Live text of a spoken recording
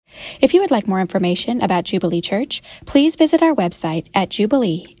If you would like more information about Jubilee Church, please visit our website at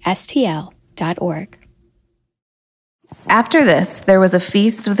jubileestl.org. After this, there was a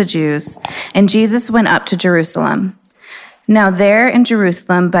feast of the Jews, and Jesus went up to Jerusalem. Now there in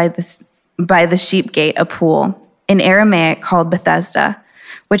Jerusalem by the sheep gate a pool, in Aramaic called Bethesda,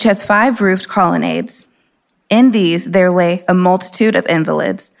 which has 5 roofed colonnades. In these there lay a multitude of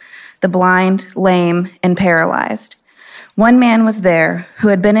invalids, the blind, lame, and paralyzed. One man was there who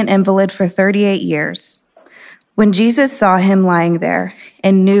had been an invalid for 38 years. When Jesus saw him lying there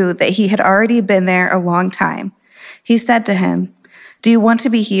and knew that he had already been there a long time, he said to him, "Do you want to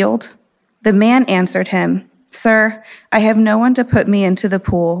be healed?" The man answered him, "Sir, I have no one to put me into the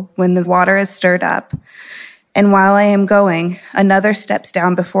pool when the water is stirred up, and while I am going, another steps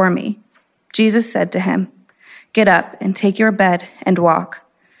down before me." Jesus said to him, "Get up and take your bed and walk."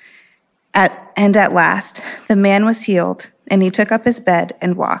 And at last, the man was healed, and he took up his bed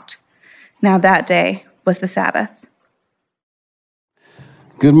and walked. Now that day was the Sabbath.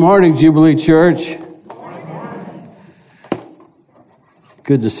 Good morning, Jubilee Church.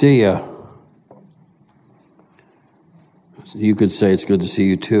 Good to see you. You could say it's good to see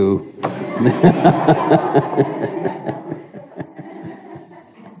you too.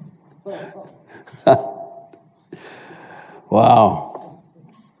 Wow.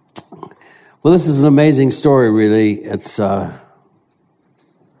 Well, this is an amazing story, really. It's I've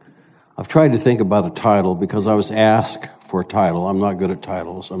tried to think about a title because I was asked for a title. I'm not good at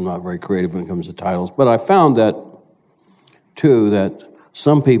titles. I'm not very creative when it comes to titles. But I found that, too, that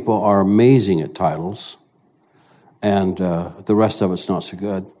some people are amazing at titles, and the rest of it's not so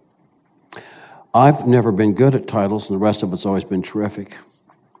good. I've never been good at titles, and the rest of it's always been terrific.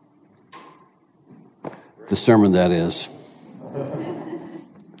 The sermon, that is.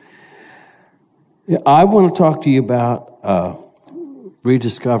 I want to talk to you about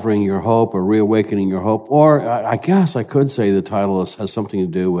rediscovering your hope or reawakening your hope, or I guess I could say the title has something to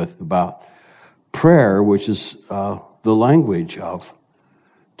do with about prayer, which is the language of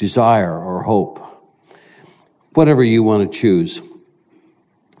desire or hope, whatever you want to choose.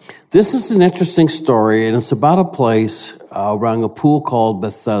 This is an interesting story, and it's about a place around a pool called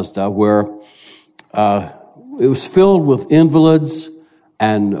Bethesda where it was filled with invalids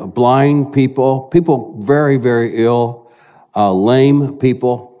and blind people very, very ill, lame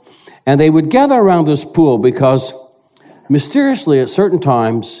people. And they would gather around this pool because mysteriously at certain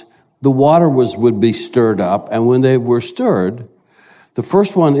times the water would be stirred up, and when they were stirred, the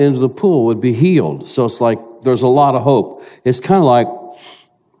first one into the pool would be healed. So it's like there's a lot of hope. It's kind of like,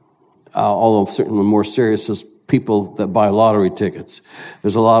 although certainly more serious, is people that buy lottery tickets.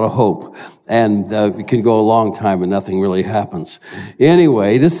 There's a lot of hope, and it can go a long time and nothing really happens.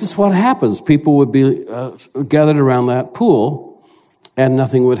 Anyway, this is what happens. People would be gathered around that pool, and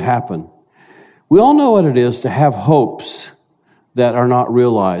nothing would happen. We all know what it is to have hopes that are not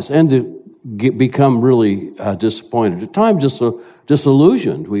realized and to become really disappointed. At times,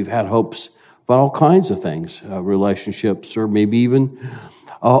 disillusioned. We've had hopes about all kinds of things, relationships, or maybe even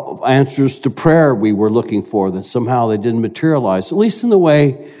answers to prayer we were looking for that somehow they didn't materialize, at least in the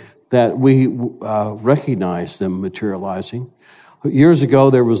way that we recognize them materializing. Years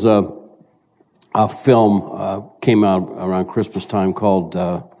ago, there was a film came out around Christmas time called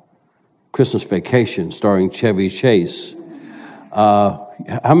Christmas Vacation, starring Chevy Chase.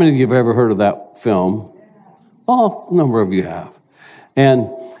 How many of you have ever heard of that film? Well, a number of you have. And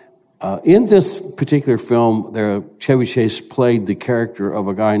in this particular film, Chevy Chase played the character of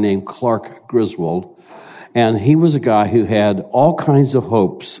a guy named Clark Griswold, and he was a guy who had all kinds of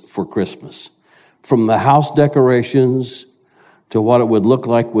hopes for Christmas, from the house decorations to what it would look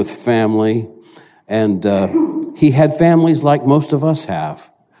like with family, and he had families like most of us have,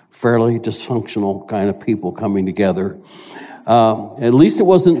 fairly dysfunctional kind of people coming together. At least it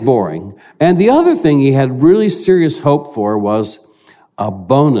wasn't boring. And the other thing he had really serious hope for was a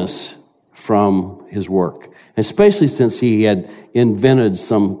bonus from his work, especially since he had invented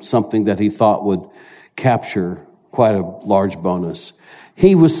something that he thought would capture quite a large bonus.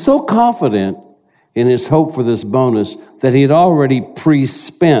 He was so confident in his hope for this bonus that he had already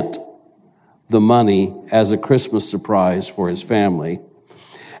pre-spent the money as a Christmas surprise for his family.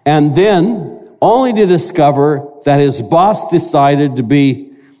 And then, only to discover that his boss decided to be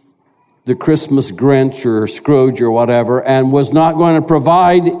the Christmas Grinch or Scrooge or whatever, and was not going to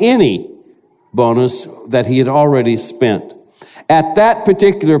provide any bonus that he had already spent. At that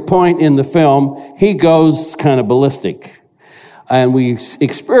particular point in the film, he goes kind of ballistic. And we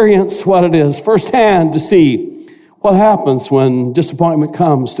experience what it is firsthand to see what happens when disappointment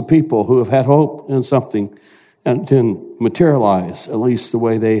comes to people who have had hope in something and it didn't materialize, at least the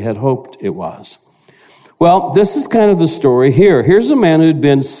way they had hoped it was. Well, this is kind of the story here. Here's a man who'd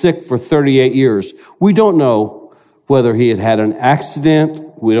been sick for 38 years. We don't know whether he had had an accident.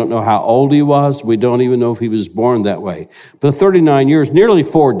 We don't know how old he was. We don't even know if he was born that way. But 39 years, nearly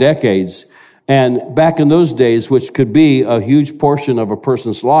 4 decades. And back in those days, which could be a huge portion of a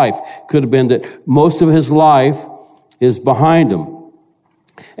person's life, could have been that most of his life is behind him.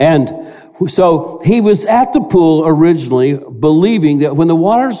 And so he was at the pool originally, believing that when the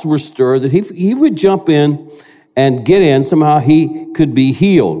waters were stirred, that he would jump in and get in. Somehow he could be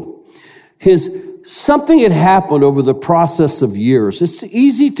healed. Something had happened over the process of years. It's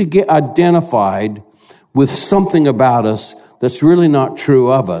easy to get identified with something about us that's really not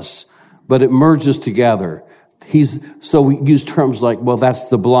true of us, but it merges together. So we use terms like, well, that's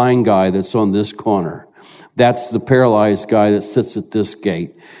the blind guy that's on this corner. That's the paralyzed guy that sits at this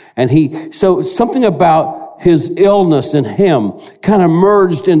gate. And so something about his illness and him kind of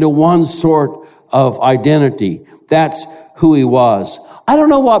merged into one sort of identity. That's who he was. I don't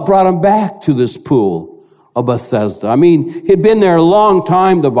know what brought him back to this pool of Bethesda. I mean, he'd been there a long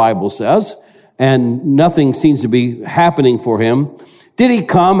time, the Bible says, and nothing seems to be happening for him. Did he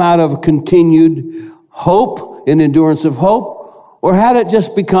come out of continued hope and endurance of hope? Or had it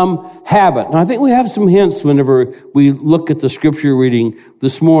just become habit? And I think we have some hints whenever we look at the scripture reading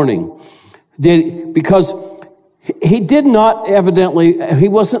this morning. Because he did not he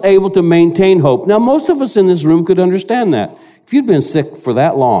wasn't able to maintain hope. Now, most of us in this room could understand that. If you'd been sick for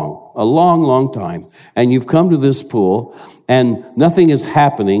that long, a long, long time, and you've come to this pool and nothing is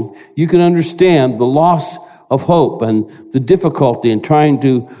happening, you can understand the loss of hope and the difficulty in trying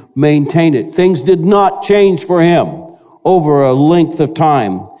to maintain it. Things did not change for him over a length of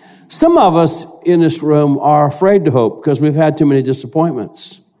time. Some of us in this room are afraid to hope because we've had too many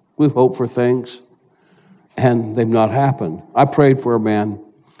disappointments. We've hoped for things and they've not happened. I prayed for a man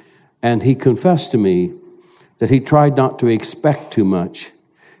and he confessed to me that he tried not to expect too much.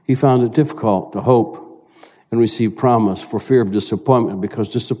 He found it difficult to hope and receive promise for fear of disappointment because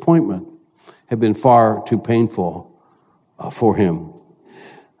disappointment had been far too painful for him.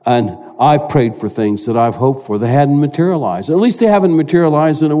 And I've prayed for things that I've hoped for that hadn't materialized. At least they haven't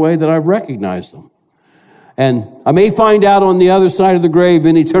materialized in a way that I've recognized them. And I may find out on the other side of the grave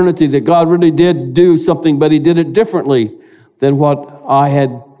in eternity that God really did do something, but he did it differently than what I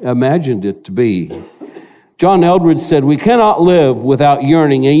had imagined it to be. John Eldredge said, we cannot live without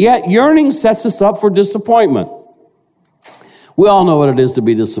yearning, and yet yearning sets us up for disappointment. We all know what it is to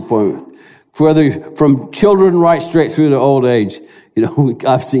be disappointed. Whether from children right straight through to old age. You know,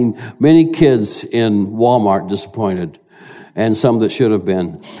 I've seen many kids in Walmart disappointed and some that should have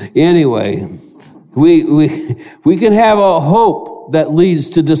been. Anyway, we can have a hope that leads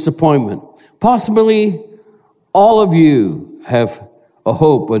to disappointment. Possibly all of you have a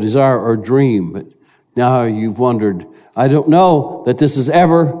hope, a desire, or a dream, but now you've wondered, I don't know that this is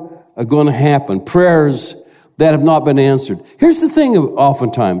ever going to happen. Prayers that have not been answered. Here's the thing,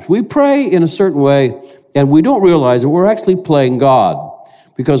 oftentimes, we pray in a certain way and we don't realize that we're actually playing God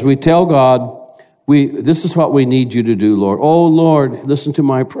because we tell God, this is what we need you to do, Lord. Oh, Lord, listen to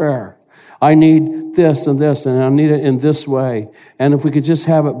my prayer. I need this, and I need it in this way. And if we could just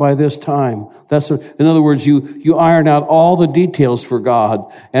have it by this time. In other words, you iron out all the details for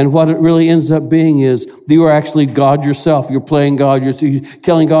God. And what it really ends up being is you are actually God yourself. You're playing God. You're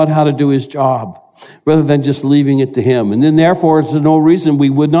telling God how to do his job, rather than just leaving it to him. And then therefore, there's no reason we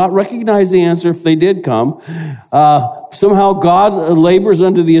would not recognize the answer if they did come. Somehow God labors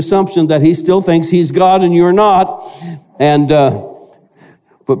under the assumption that he still thinks he's God and you're not.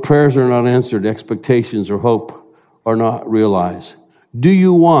 But prayers are not answered. Expectations or hope are not realized. Do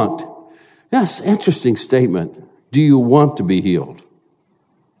you want? Yes, interesting statement. Do you want to be healed?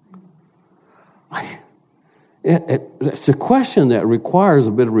 It's a question that requires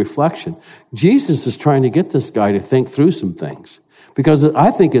a bit of reflection. Jesus is trying to get this guy to think through some things because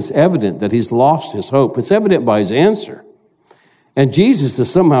I think it's evident that he's lost his hope. It's evident by his answer. And Jesus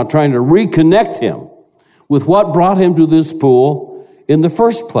is somehow trying to reconnect him with what brought him to this pool in the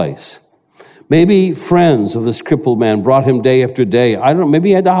first place. Maybe friends of this crippled man brought him day after day. I don't know, maybe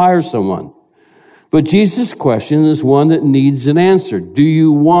he had to hire someone. But Jesus' question is one that needs an answer. Do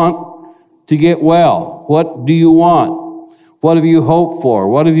you want to get well? What do you want? What have you hoped for?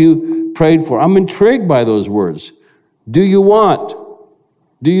 What have you prayed for? I'm intrigued by those words. Do you want?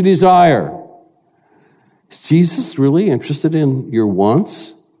 Do you desire? Is Jesus really interested in your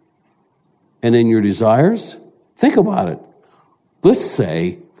wants and in your desires? Think about it. Let's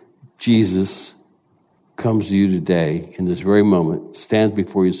say Jesus comes to you today in this very moment, stands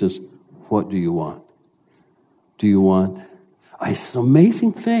before you and says, what do you want? do you want? It's an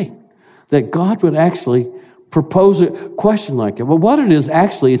amazing thing that God would actually propose a question like that. Well, what it is,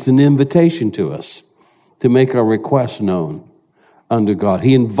 actually, it's an invitation to us to make our requests known unto God.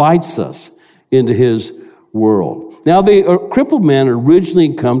 He invites us into his world. Now, the crippled man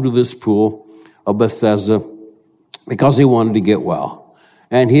originally come to this pool of Bethesda because he wanted to get well.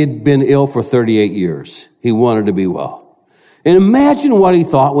 And he had been ill for 38 years. He wanted to be well. And imagine what he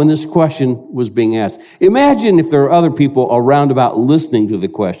thought when this question was being asked. Imagine if there are other people around about listening to the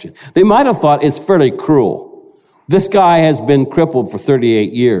question. They might have thought it's fairly cruel. This guy has been crippled for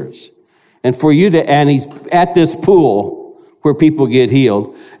 38 years. And he's at this pool where people get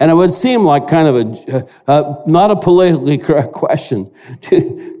healed. And it would seem like kind of not a politically correct question.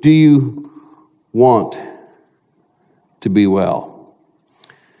 Do you want to be well?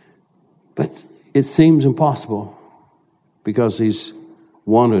 But it seems impossible because he's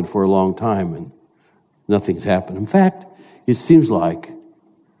wanted for a long time and nothing's happened. In fact, it seems like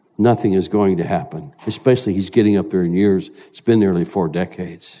nothing is going to happen, especially he's getting up there in years. It's been nearly 4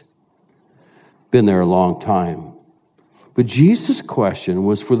 decades. Been there a long time. But Jesus' question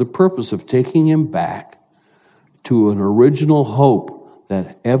was for the purpose of taking him back to an original hope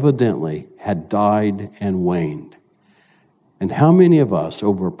that evidently had died and waned. And how many of us,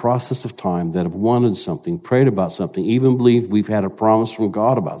 over a process of time, that have wanted something, prayed about something, even believed we've had a promise from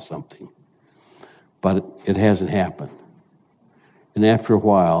God about something, but it hasn't happened. And after a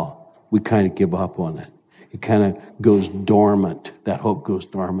while, we kind of give up on it. It kind of goes dormant. That hope goes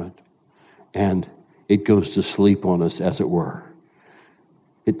dormant. And it goes to sleep on us, as it were.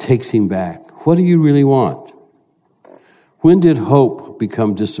 It takes him back. What do you really want? When did hope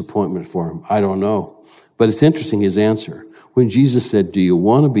become disappointment for him? I don't know. But it's interesting, his answer. When Jesus said, do you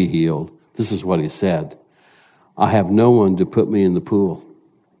want to be healed? This is what he said. I have no one to put me in the pool.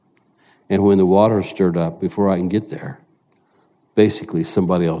 And when the water is stirred up, before I can get there, basically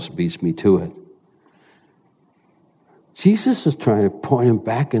somebody else beats me to it. Jesus was trying to point him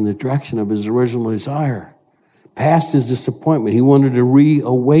back in the direction of his original desire. Past his disappointment, he wanted to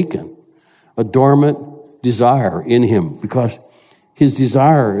reawaken a dormant desire in him, because his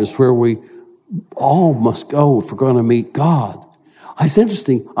desire is where we all must go if we're going to meet God. It's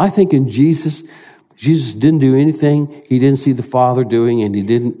interesting. I think in Jesus didn't do anything he didn't see the Father doing, and he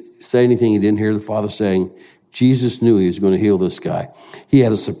didn't say anything he didn't hear the Father saying. Jesus knew he was going to heal this guy. He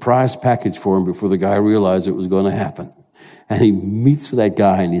had a surprise package for him before the guy realized it was going to happen. And he meets with that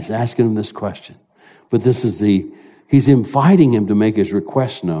guy and he's asking him this question. But he's inviting him to make his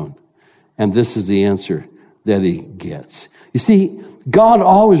request known. And this is the answer that he gets. You see, God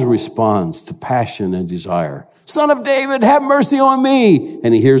always responds to passion and desire. Son of David, have mercy on me.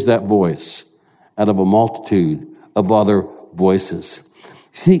 And he hears that voice out of a multitude of other voices.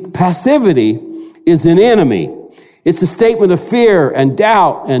 See, passivity is an enemy. It's a statement of fear and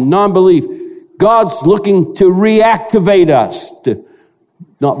doubt and non-belief. God's looking to reactivate us, to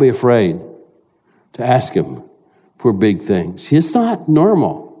not be afraid, to ask him for big things. It's not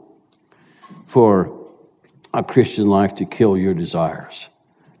normal for a Christian life to kill your desires,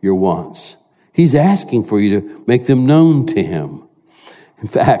 your wants. He's asking for you to make them known to him. In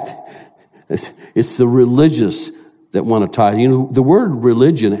fact, it's the religious that want to tie. You know, the word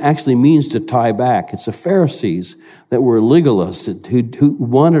religion actually means to tie back. It's the Pharisees that were legalists who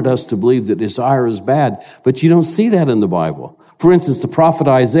wanted us to believe that desire is bad. But you don't see that in the Bible. For instance, the prophet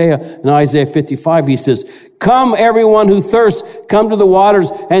Isaiah, in Isaiah 55, he says, come everyone who thirsts, come to the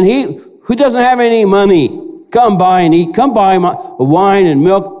waters, and he who doesn't have any money, come buy and eat. Come buy wine and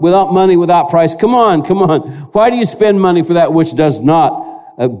milk without money, without price. Come on. Why do you spend money for that which does not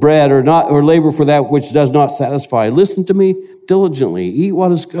bread, or labor for that which does not satisfy? Listen to me diligently. Eat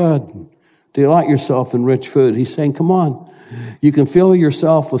what is good. Delight yourself in rich food. He's saying, come on. You can fill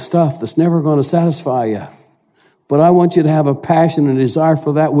yourself with stuff that's never going to satisfy you. But I want you to have a passion and desire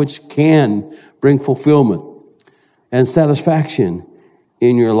for that which can bring fulfillment and satisfaction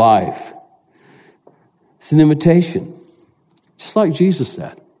in your life. It's an invitation. Just like Jesus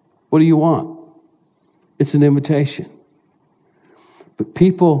said, what do you want? It's an invitation. But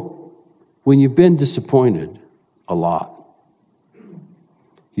people, when you've been disappointed a lot,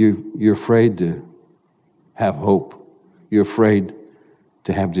 you're afraid to have hope. You're afraid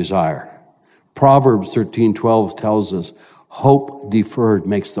to have desire. Proverbs 13:12 tells us, hope deferred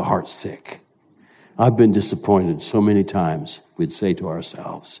makes the heart sick. I've been disappointed so many times, we'd say to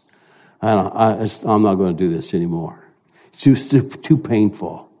ourselves, I'm not going to do this anymore. It's too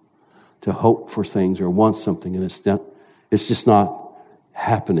painful to hope for things or want something, and it's just not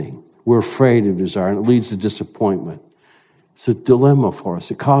happening. We're afraid of desire, and it leads to disappointment. It's a dilemma for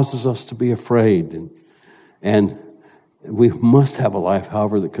us. It causes us to be afraid And we must have a life,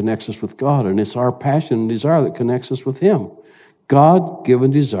 however, that connects us with God. And it's our passion and desire that connects us with him.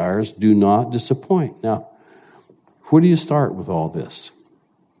 God-given desires do not disappoint. Now, where do you start with all this?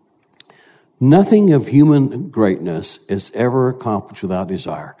 Nothing of human greatness is ever accomplished without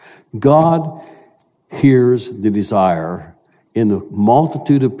desire. God hears the desire in the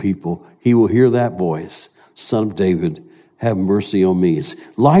multitude of people. He will hear that voice, Son of David, have mercy on me.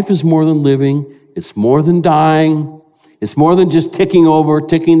 Life is more than living. It's more than dying. It's more than just ticking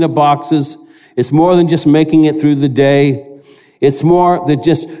the boxes. It's more than just making it through the day. It's more than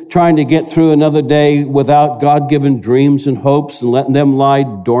just trying to get through another day without God-given dreams and hopes and letting them lie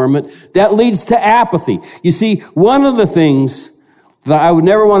dormant. That leads to apathy. You see, one of the things that I would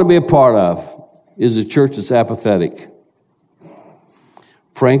never want to be a part of is a church that's apathetic.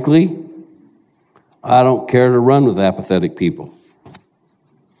 Frankly, I don't care to run with apathetic people.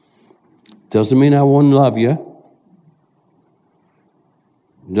 Doesn't mean I wouldn't love you.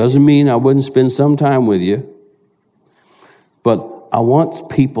 Doesn't mean I wouldn't spend some time with you. But I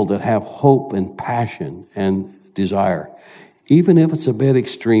want people that have hope and passion and desire, even if it's a bit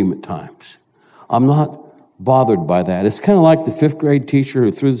extreme at times. I'm not bothered by that. It's kind of like the 5th grade teacher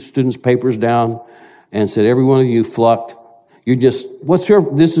who threw the students' papers down and said, every one of you flunked. You know what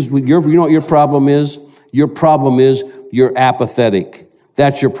your problem is? Your problem is you're apathetic.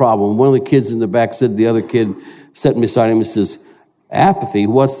 That's your problem. One of the kids in the back said to the other kid sitting beside him and says, apathy,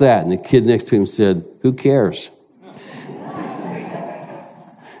 what's that? And the kid next to him said, who cares?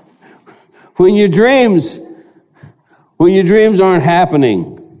 When your dreams aren't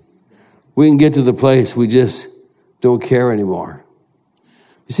happening, we can get to the place we just don't care anymore.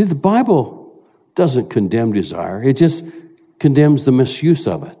 You see, the Bible doesn't condemn desire. It just condemns the misuse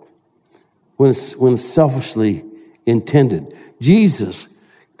of it when it's selfishly intended. Jesus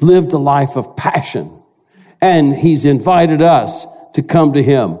lived a life of passion, and he's invited us to come to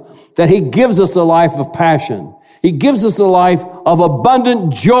him, that he gives us a life of passion. He gives us a life of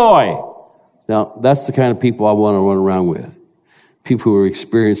abundant joy. Now, that's the kind of people I want to run around with. People who are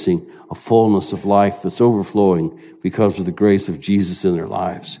experiencing a fullness of life that's overflowing because of the grace of Jesus in their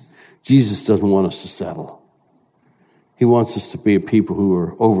lives. Jesus doesn't want us to settle. He wants us to be a people who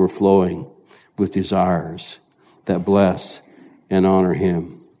are overflowing with desires that bless and honor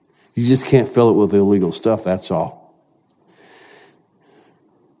him. You just can't fill it with illegal stuff, that's all.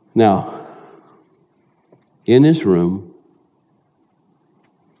 Now, in this room,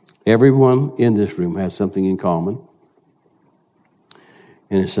 everyone in this room has something in common,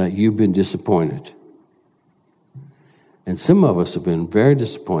 and it's that you've been disappointed. And some of us have been very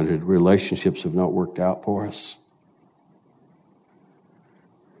disappointed. Relationships have not worked out for us.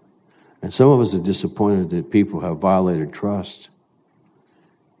 And some of us are disappointed that people have violated trust.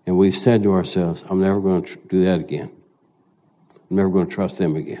 And we've said to ourselves, I'm never going to do that again. I'm never going to trust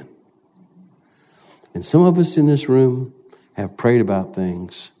them again. And some of us in this room have prayed about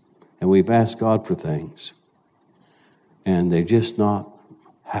things, and we've asked God for things, and they've just not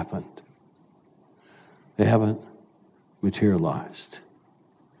happened. They haven't materialized.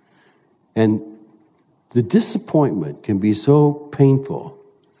 And the disappointment can be so painful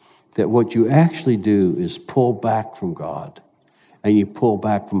that what you actually do is pull back from God, and you pull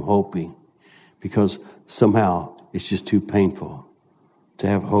back from hoping, because somehow it's just too painful to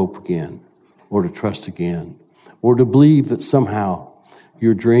have hope again, or to trust again, or to believe that somehow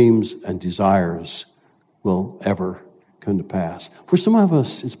your dreams and desires will ever come to pass. For some of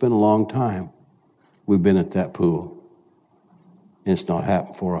us, it's been a long time we've been at that pool, and it's not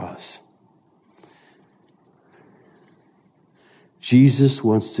happened for us. Jesus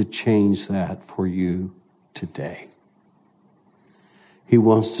wants to change that for you today. He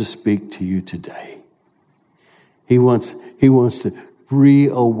wants to speak to you today. He wants to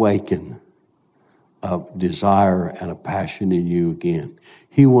reawaken a desire and a passion in you again.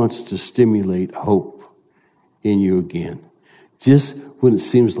 He wants to stimulate hope in you again. Just when it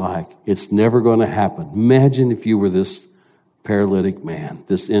seems like it's never going to happen. Imagine if you were this paralytic man,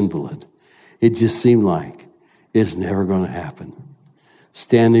 this invalid. It just seemed like it's never going to happen.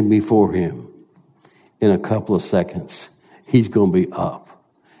 Standing before him in a couple of seconds, he's going to be up,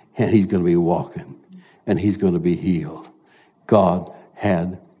 and he's going to be walking, and he's going to be healed. God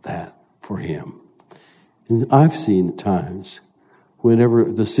had that for him. And I've seen at times, whenever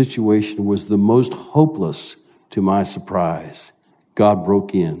the situation was the most hopeless, to my surprise, God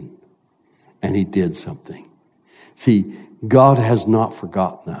broke in and he did something. See, God has not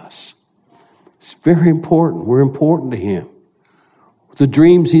forgotten us. It's very important. We're important to him. The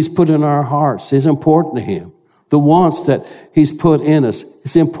dreams he's put in our hearts is important to him. the wants that he's put in us.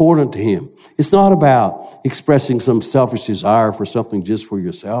 It's important to him. It's not about expressing some selfish desire for something just for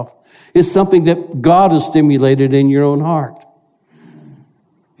yourself. It's something that God has stimulated in your own heart.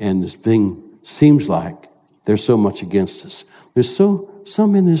 And this thing seems like there's so much against us. There's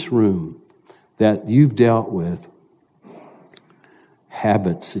some in this room that you've dealt with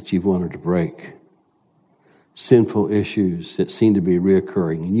habits that you've wanted to break, sinful issues that seem to be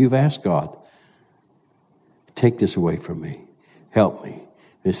reoccurring. And you've asked God, take this away from me. Help me.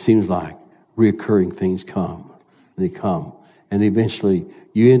 And it seems like reoccurring things come. And they come. And eventually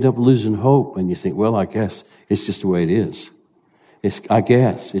you end up losing hope. And you think, well, I guess it's just the way it is. I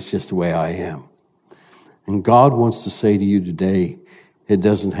guess it's just the way I am. And God wants to say to you today, it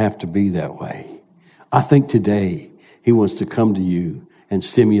doesn't have to be that way. I think today he wants to come to you and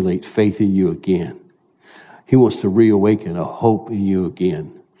stimulate faith in you again. He wants to reawaken a hope in you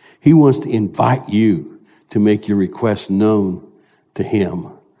again. He wants to invite you to make your request known to him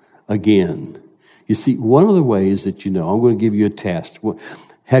again. You see, one of the ways that you know, I'm going to give you a test.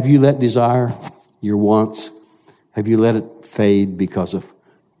 Have you let desire, your wants, have you let it fade because of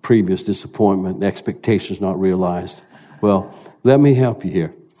previous disappointment and expectations not realized? Well, let me help you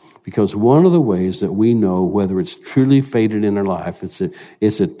here. Because one of the ways that we know whether it's truly faded in our life,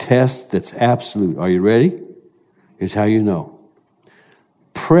 it's a test that's absolute. Are you ready? Here's how you know.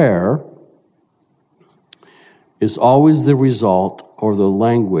 Prayer is always the result or the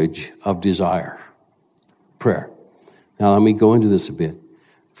language of desire. Prayer. Now let me go into this a bit.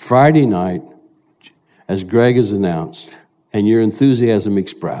 Friday night, as Greg has announced, and your enthusiasm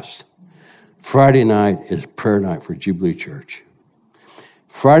expressed, Friday night is prayer night for Jubilee Church.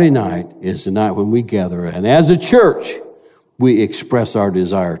 Friday night is the night when we gather, and as a church, we express our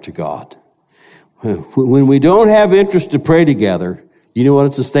desire to God. When we don't have interest to pray together, you know what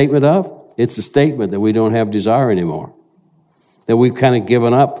it's a statement of? It's a statement that we don't have desire anymore, that we've kind of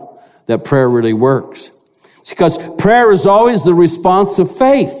given up that prayer really works. It's because prayer is always the response of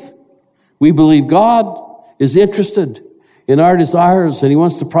faith. We believe God is interested in our desires, and he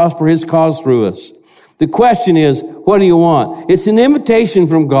wants to prosper his cause through us. The question is, what do you want? It's an invitation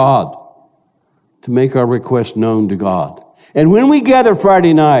from God to make our request known to God. And when we gather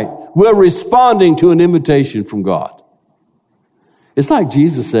Friday night, we're responding to an invitation from God. It's like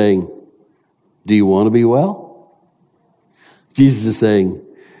Jesus saying, do you want to be well? Jesus is saying,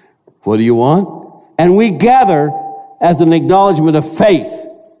 what do you want? And we gather as an acknowledgement of faith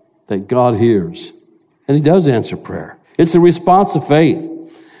that God hears. And he does answer prayer. It's a response of faith.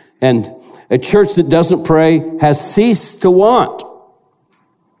 And a church that doesn't pray has ceased to want.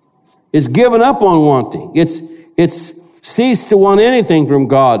 It's given up on wanting. It's ceased to want anything from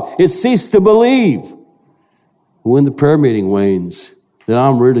God. It's ceased to believe. When the prayer meeting wanes, then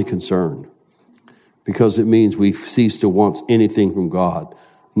I'm really concerned, because it means we've ceased to want anything from God.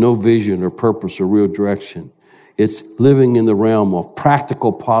 No vision or purpose or real direction. It's living in the realm of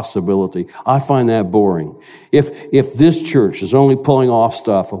practical possibility. I find that boring. If this church is only pulling off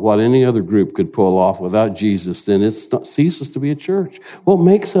stuff of what any other group could pull off without Jesus, then it ceases to be a church. What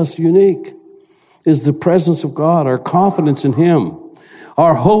makes us unique is the presence of God, our confidence in him.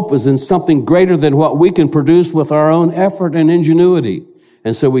 Our hope is in something greater than what we can produce with our own effort and ingenuity.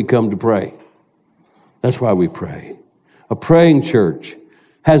 And so we come to pray. That's why we pray. A praying church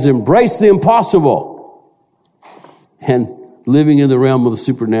has embraced the impossible and living in the realm of the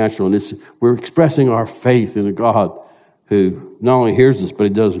supernatural. And we're expressing our faith in a God who not only hears us, but he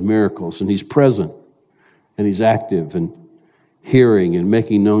does miracles. And he's present, and he's active, and hearing and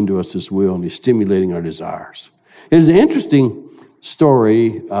making known to us his will, and he's stimulating our desires. There's an interesting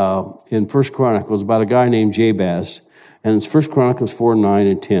story in 1 Chronicles about a guy named Jabez. And it's 1 Chronicles 4, 9,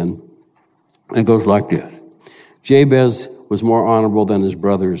 and 10. And it goes like this. Jabez was more honorable than his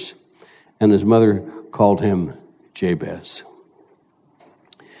brothers, and his mother called him Jabez,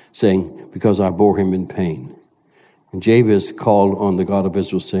 saying, because I bore him in pain. And Jabez called on the God of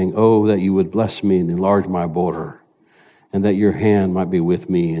Israel, saying, oh, that you would bless me and enlarge my border, and that your hand might be with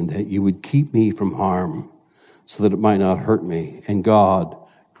me, and that you would keep me from harm, so that it might not hurt me. And God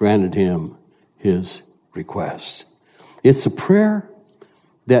granted him his request. It's a prayer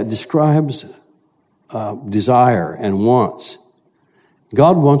that describes desire and wants.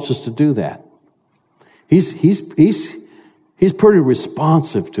 God wants us to do that. He's pretty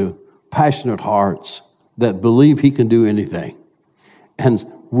responsive to passionate hearts that believe he can do anything and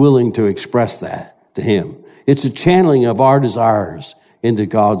willing to express that to him. It's a channeling of our desires into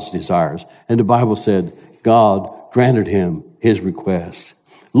God's desires. And the Bible said God granted him his request.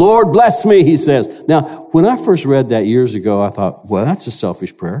 Lord, bless me, he says. Now, when I first read that years ago, I thought, well, that's a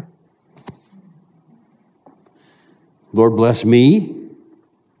selfish prayer. Lord, bless me,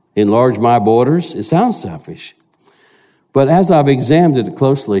 enlarge my borders. It sounds selfish. But as I've examined it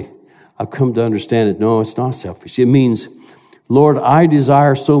closely, I've come to understand it. No, it's not selfish. It means, Lord, I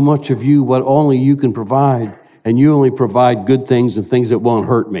desire so much of you what only you can provide, and you only provide good things and things that won't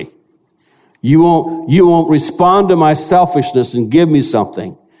hurt me. You won't respond to my selfishness and give me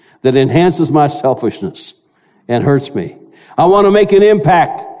something that enhances my selfishness and hurts me. I want to make an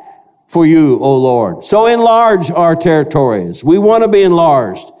impact for you, O Lord. So enlarge our territories. We want to be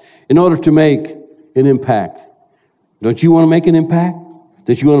enlarged in order to make an impact. Don't you want to make an impact?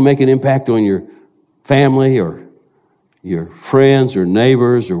 Don't you want to make an impact on your family or your friends or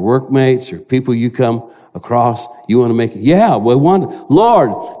neighbors or workmates or people you come across? You want to make it? Yeah, we want.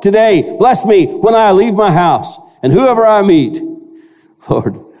 Lord, today, bless me when I leave my house and whoever I meet.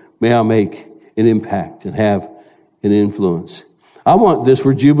 Lord, may I make an impact and have an influence. I want this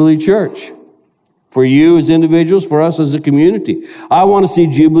for Jubilee Church, for you as individuals, for us as a community. I want to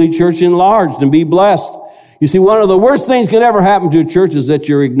see Jubilee Church enlarged and be blessed. You see, one of the worst things can ever happen to a church is that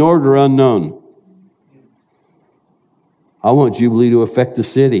you're ignored or unknown. I want Jubilee to affect the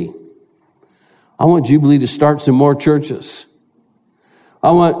city. I want Jubilee to start some more churches.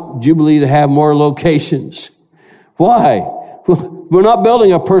 I want Jubilee to have more locations. Why? We're not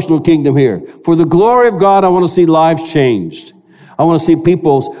building a personal kingdom here. For the glory of God, I want to see lives changed. I want to see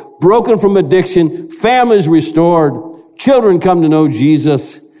people broken from addiction, families restored, children come to know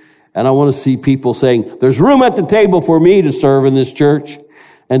Jesus. And I want to see people saying, there's room at the table for me to serve in this church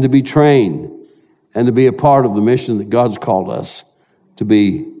and to be trained and to be a part of the mission that God's called us to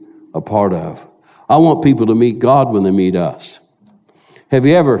be a part of. I want people to meet God when they meet us. Have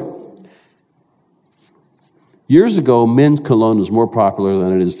you ever, years ago, men's cologne was more popular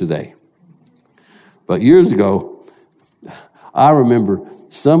than it is today. But years ago, I remember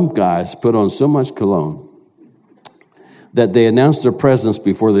some guys put on so much cologne that they announced their presence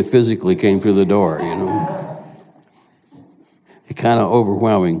before they physically came through the door, you know. It's kind of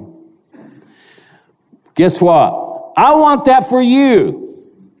overwhelming. Guess what? I want that for you.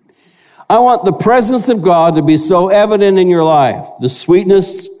 I want the presence of God to be so evident in your life, the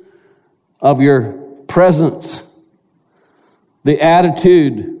sweetness of your presence, the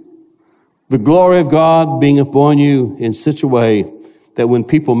attitude, the glory of God being upon you in such a way that when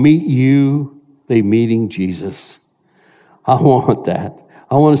people meet you, they're meeting Jesus. I want that.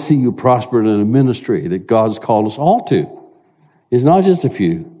 I want to see you prosper in a ministry that God's called us all to. It's not just a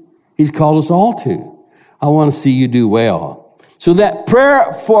few. He's called us all to. I want to see you do well. So that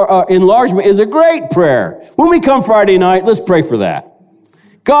prayer for enlargement is a great prayer. When we come Friday night, let's pray for that.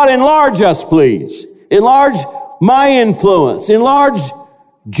 God, enlarge us, please. Enlarge my influence. Enlarge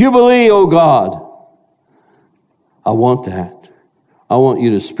Jubilee, oh God. I want that. I want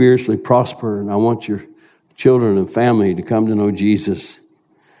you to spiritually prosper, and I want your children and family to come to know Jesus.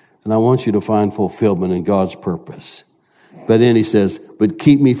 And I want you to find fulfillment in God's purpose. But then he says, but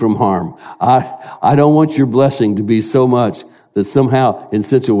keep me from harm. I don't want your blessing to be so much that somehow in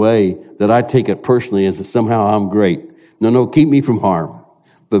such a way that I take it personally as that somehow I'm great. No, keep me from harm.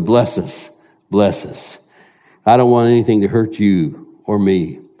 But bless us. I don't want anything to hurt you or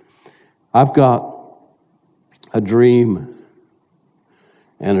me. I've got a dream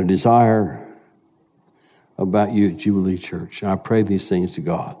and a desire about you at Jubilee Church. I pray these things to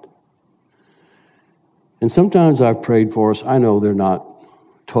God. And sometimes I've prayed for us. I know they're not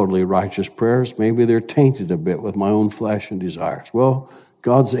totally righteous prayers. Maybe they're tainted a bit with my own flesh and desires. Well,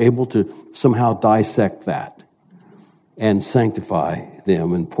 God's able to somehow dissect that and sanctify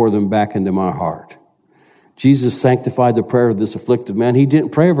them and pour them back into my heart. Jesus sanctified the prayer of this afflicted man. He didn't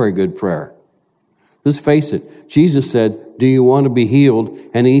pray a very good prayer. Let's face it. Jesus said, do you want to be healed?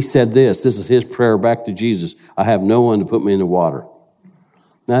 And he said this is his prayer back to Jesus. I have no one to put me in the water.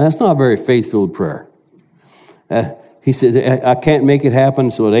 Now, that's not a very faith-filled prayer. He said, I can't make it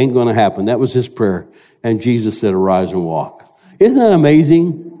happen, so it ain't going to happen. That was his prayer. And Jesus said, arise and walk. Isn't that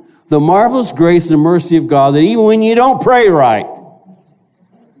amazing? The marvelous grace and mercy of God that even when you don't pray right,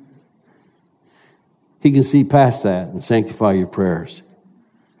 he can see past that and sanctify your prayers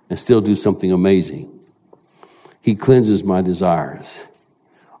and still do something amazing. He cleanses my desires.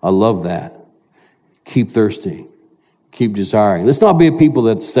 I love that. Keep thirsting. Keep desiring. Let's not be a people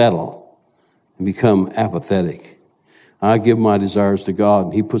that settle and become apathetic. I give my desires to God,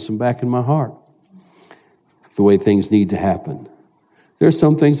 and he puts them back in my heart the way things need to happen. There's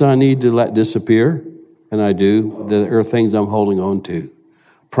some things I need to let disappear, and I do. There are things I'm holding on to,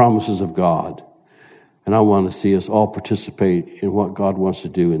 promises of God. And I want to see us all participate in what God wants to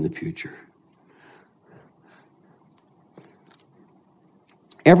do in the future.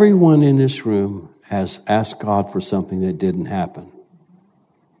 Everyone in this room has asked God for something that didn't happen.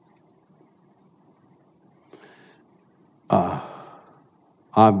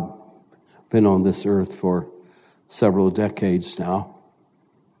 I've been on this earth for several decades now.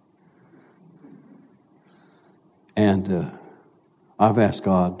 And I've asked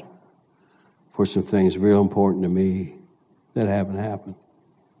God for some things real important to me that haven't happened.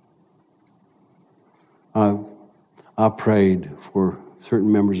 I've prayed for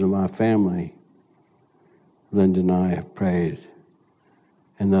certain members of my family. Linda and I have prayed,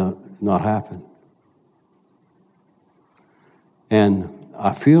 and not happened. And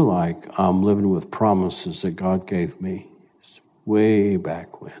I feel like I'm living with promises that God gave me way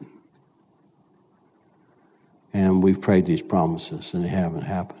back when. And we've prayed these promises, and they haven't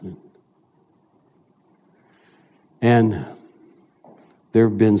happened. And there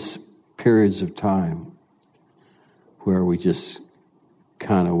have been periods of time where we just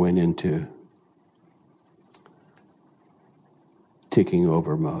kind of went into ticking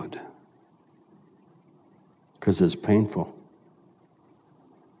over mode. Because it's painful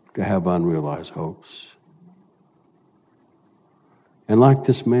to have unrealized hopes. And like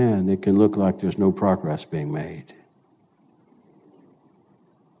this man, it can look like there's no progress being made.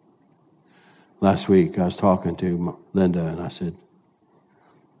 Last week, I was talking to Linda, and I said,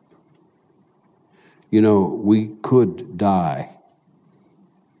 you know, we could die.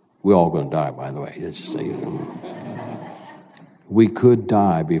 We're all going to die, by the way. Let's just say, we could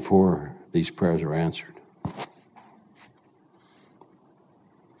die before these prayers are answered.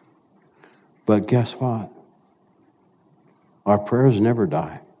 But guess what? Our prayers never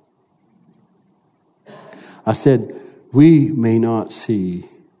die. I said, we may not see,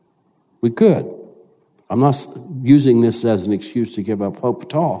 we could. I'm not using this as an excuse to give up hope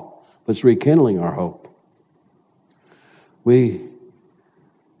at all, but it's rekindling our hope. We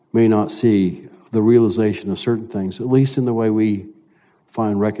may not see the realization of certain things, at least in the way we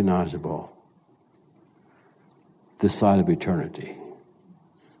find recognizable this side of eternity.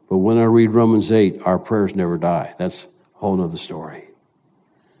 But when I read Romans 8, our prayers never die. That's a whole other story.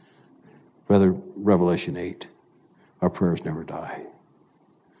 Rather, Revelation 8, our prayers never die.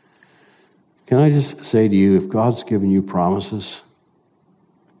 Can I just say to you, if God's given you promises,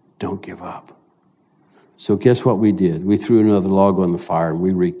 don't give up. So guess what we did? We threw another log on the fire and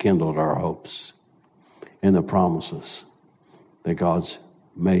we rekindled our hopes and the promises that God's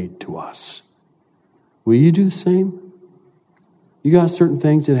made to us. Will you do the same? You got certain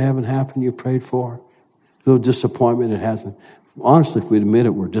things that haven't happened you prayed for? A little disappointment it hasn't. Honestly, if we admit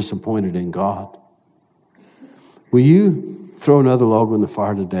it, we're disappointed in God. Will you throw another log on the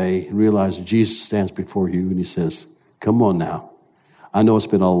fire today and realize that Jesus stands before you and he says, come on now. I know it's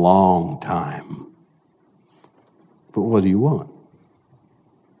been a long time, but what do you want?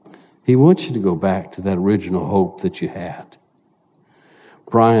 He wants you to go back to that original hope that you had.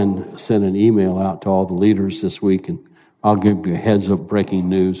 Brian sent an email out to all the leaders this week, and I'll give you a heads up breaking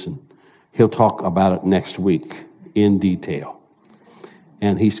news, and he'll talk about it next week in detail.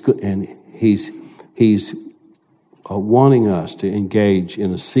 And he's wanting us to engage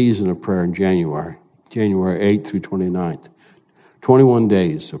in a season of prayer in January 8th through 29th, 21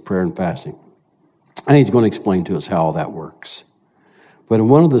 days of prayer and fasting. And he's going to explain to us how all that works. But in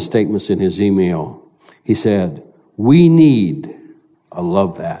one of the statements in his email, he said, we need, I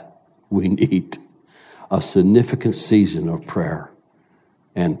love that, we need a significant season of prayer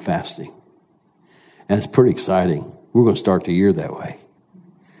and fasting. And it's pretty exciting. We're going to start the year that way.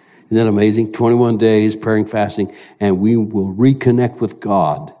 Isn't that amazing? 21 days, praying, fasting, and we will reconnect with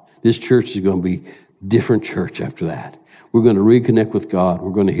God. This church is going to be a different church after that. We're going to reconnect with God.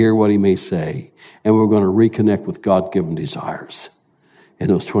 We're going to hear what he may say, and we're going to reconnect with God-given desires in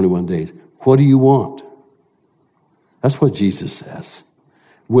those 21 days. What do you want? That's what Jesus says.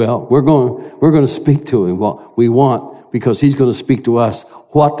 Well, we're going to speak to him what we want, because he's going to speak to us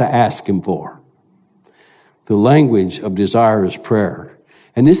what to ask him for. The language of desire is prayer.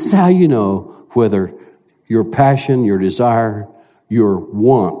 And this is how you know whether your passion, your desire, your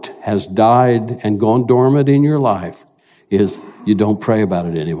want has died and gone dormant in your life, is you don't pray about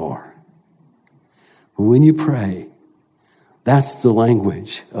it anymore. But when you pray, that's the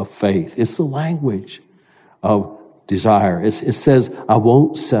language of faith. It's the language of desire. It says, I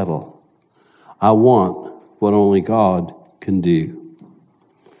won't settle. I want what only God can do.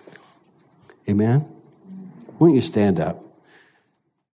 Amen? Why don't you stand up?